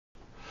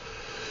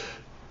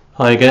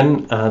Hi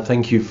again,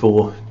 thank you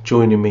for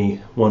joining me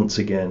once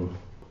again.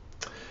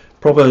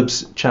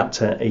 Proverbs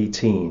chapter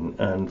 18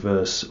 and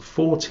verse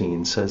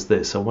 14 says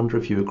this. I wonder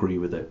if you agree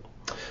with it.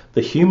 The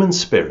human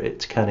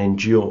spirit can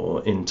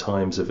endure in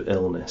times of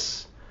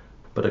illness,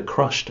 but a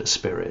crushed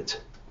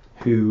spirit,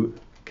 who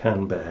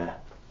can bear?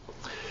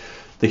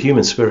 The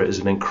human spirit is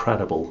an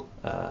incredible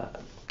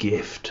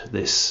gift,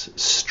 this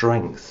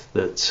strength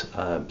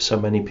that so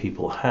many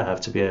people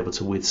have to be able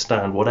to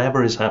withstand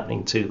whatever is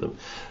happening to them.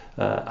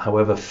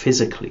 However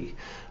physically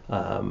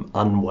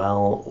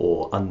unwell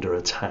or under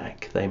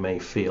attack they may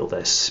feel,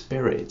 their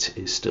spirit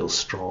is still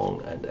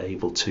strong and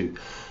able to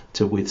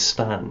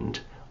withstand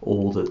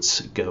all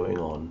that's going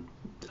on.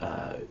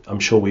 I'm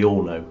sure we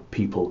all know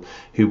people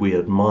who we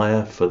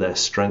admire for their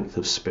strength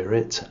of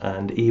spirit,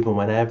 and even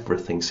when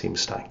everything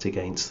seems stacked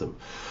against them,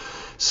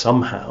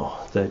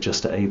 somehow they're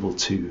just able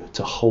to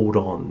hold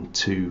on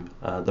to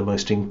the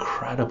most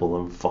incredible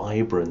and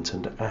vibrant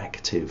and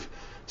active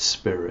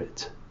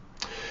spirit.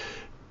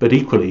 But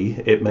equally,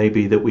 it may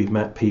be that we've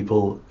met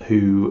people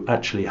who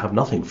actually have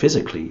nothing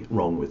physically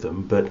wrong with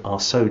them, but are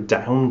so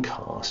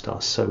downcast,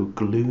 are so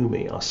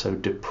gloomy, are so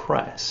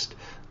depressed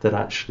that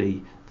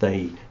actually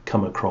they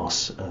come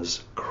across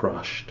as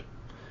crushed.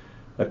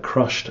 A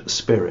crushed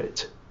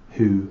spirit,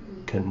 who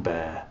can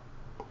bear?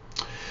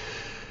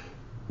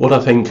 What I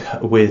think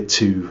we're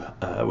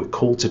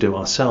called to do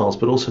ourselves,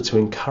 but also to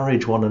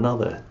encourage one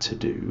another to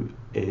do,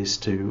 is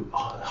to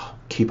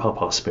keep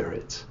up our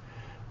spirits.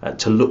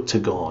 To look to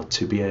God,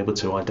 to be able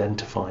to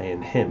identify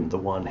in Him the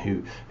one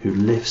who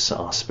lifts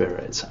our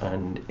spirits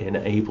and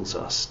enables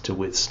us to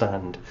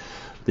withstand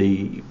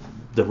the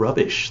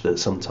rubbish that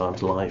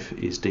sometimes life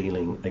is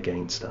dealing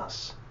against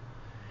us.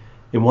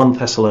 In 1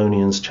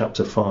 Thessalonians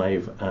chapter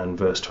 5 and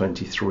verse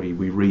 23,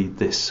 we read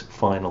this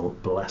final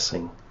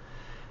blessing.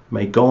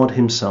 May God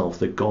Himself,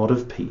 the God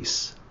of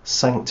peace,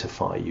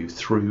 sanctify you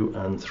through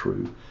and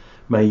through.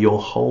 May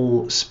your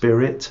whole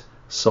spirit,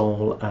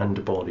 soul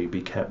and body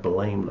be kept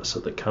blameless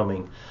at the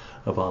coming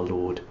of our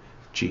Lord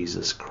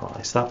Jesus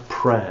Christ. That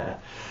prayer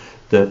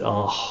that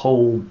our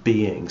whole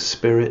being,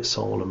 spirit,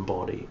 soul and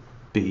body,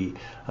 be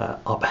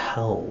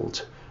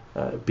upheld,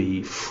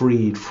 be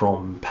freed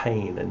from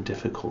pain and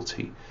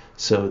difficulty,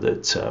 so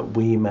that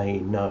we may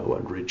know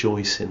and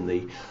rejoice in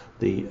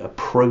the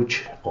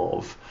approach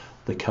of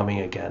the coming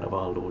again of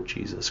our Lord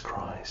Jesus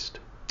Christ.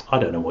 I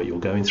don't know what you're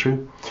going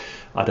through.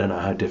 I don't know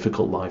how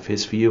difficult life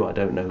is for you. I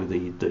don't know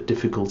the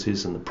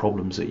difficulties and the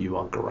problems that you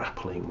are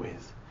grappling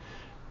with.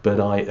 But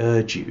I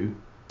urge you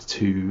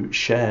to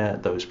share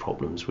those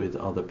problems with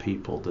other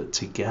people, that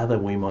together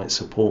we might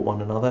support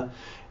one another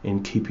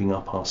in keeping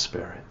up our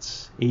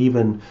spirits.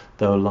 Even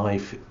though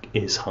life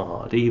is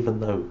hard, even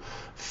though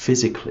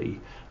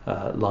physically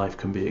life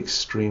can be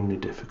extremely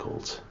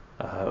difficult,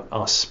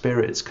 our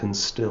spirits can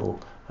still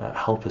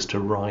help us to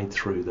ride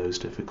through those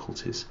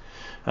difficulties.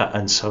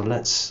 And so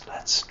let's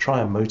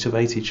try and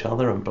motivate each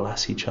other and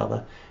bless each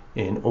other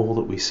in all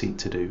that we seek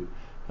to do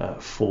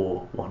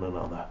for one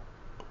another.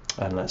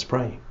 And let's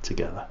pray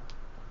together.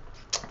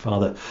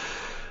 Father,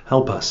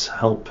 help us,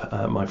 help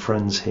my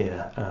friends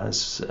here,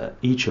 as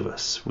each of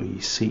us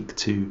we seek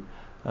to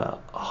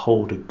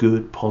hold a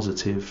good,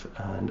 positive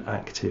and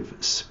active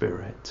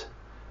spirit.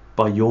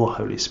 By your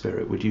Holy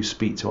Spirit, would you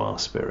speak to our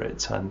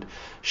spirits and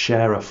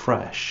share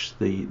afresh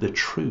the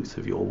truth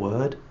of your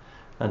word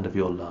and of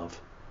your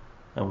love?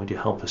 And would you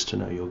help us to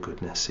know your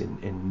goodness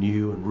in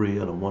new and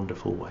real and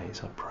wonderful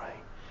ways, I pray.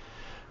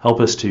 Help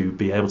us to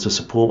be able to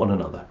support one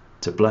another,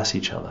 to bless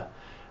each other,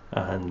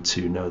 and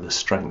to know the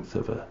strength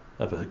of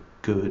a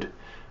good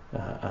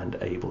and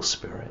able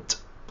spirit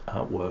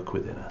at work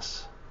within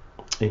us.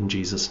 In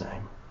Jesus'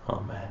 name,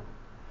 amen.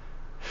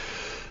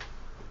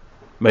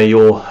 May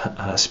your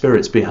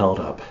spirits be held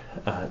up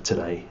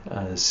today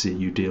as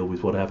you deal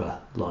with whatever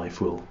life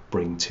will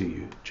bring to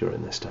you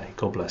during this day.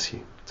 God bless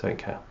you. Take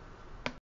care.